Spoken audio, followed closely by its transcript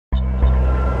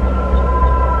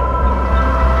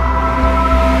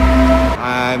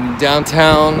I'm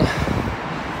downtown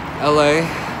LA,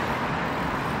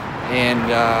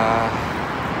 and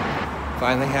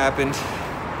finally happened.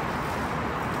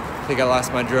 I think I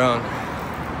lost my drone.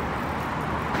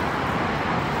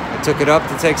 I took it up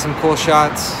to take some cool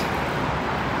shots.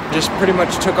 Just pretty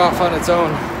much took off on its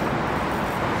own.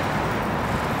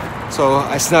 So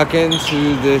I snuck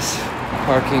into this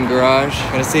parking garage.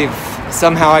 Gonna see if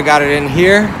somehow I got it in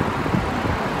here,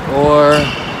 or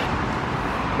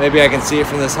maybe I can see it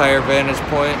from this higher vantage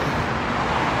point.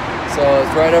 So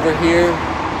it's right over here,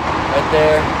 right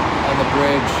there on the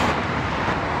bridge.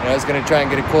 And I was gonna try and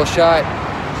get a cool shot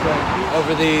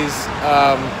over these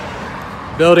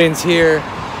buildings here.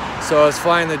 So I was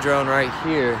flying the drone right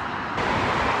here,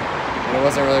 and it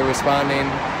wasn't really responding.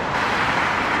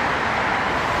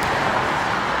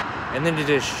 And then it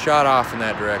just shot off in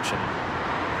that direction.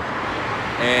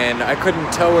 And I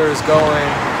couldn't tell where it was going.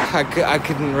 I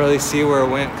couldn't really see where it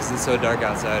went because it's so dark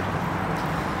outside.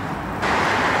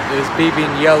 It was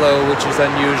beeping yellow, which is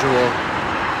unusual.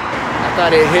 I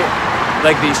thought it hit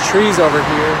like these trees over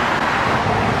here.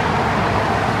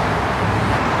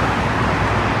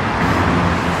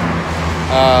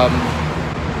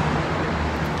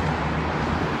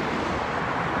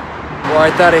 Or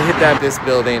I thought it hit this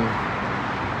building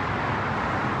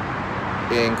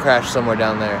and crashed somewhere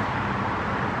down there.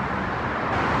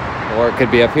 Or it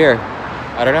could be up here.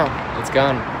 I don't know. It's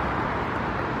gone.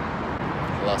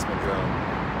 I lost my drone.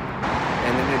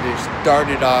 And then it just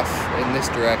darted off in this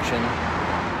direction.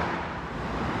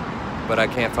 But I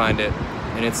can't find it.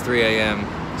 And it's 3 a.m.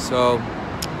 So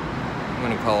I'm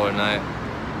gonna call it a night.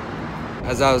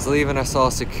 As I was leaving, I saw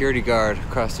a security guard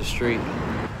across the street.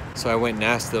 So I went and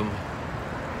asked him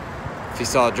if he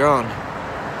saw a drone.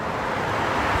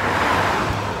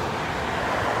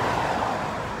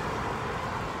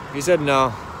 He said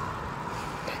no.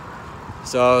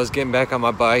 So I was getting back on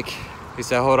my bike. He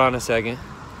said, hold on a second.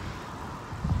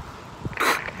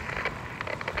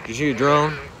 Did you shoot a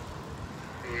drone?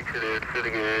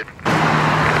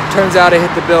 Turns out it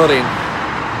hit the building.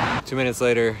 2 minutes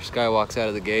later, this guy walks out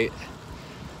of the gate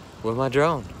with my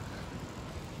drone.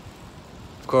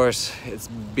 Of course, it's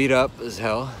beat up as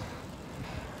hell,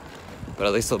 but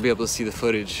at least I'll be able to see the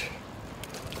footage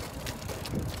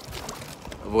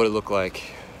of what it looked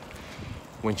like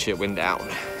when shit went down.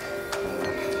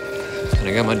 And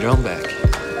I got my drone back.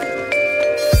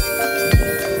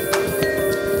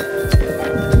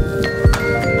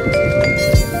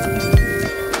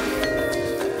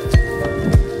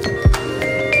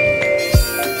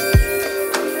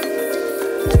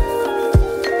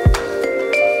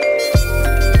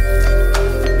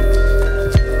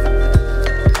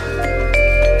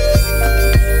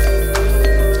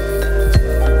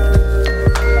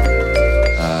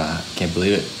 Can't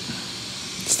believe it.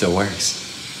 It still works.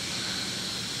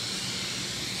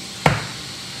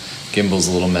 Gimbal's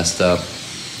a little messed up.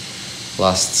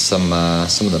 Lost some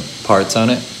of the parts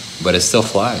on it, but it still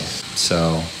flies.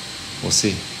 So we'll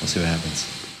see. We'll see what happens.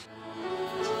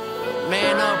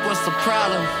 Man up, what's the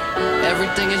problem?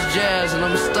 Everything is jazz and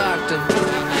I'm Stockton. I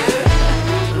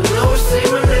know it seems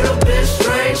a little bit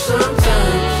strange sometimes.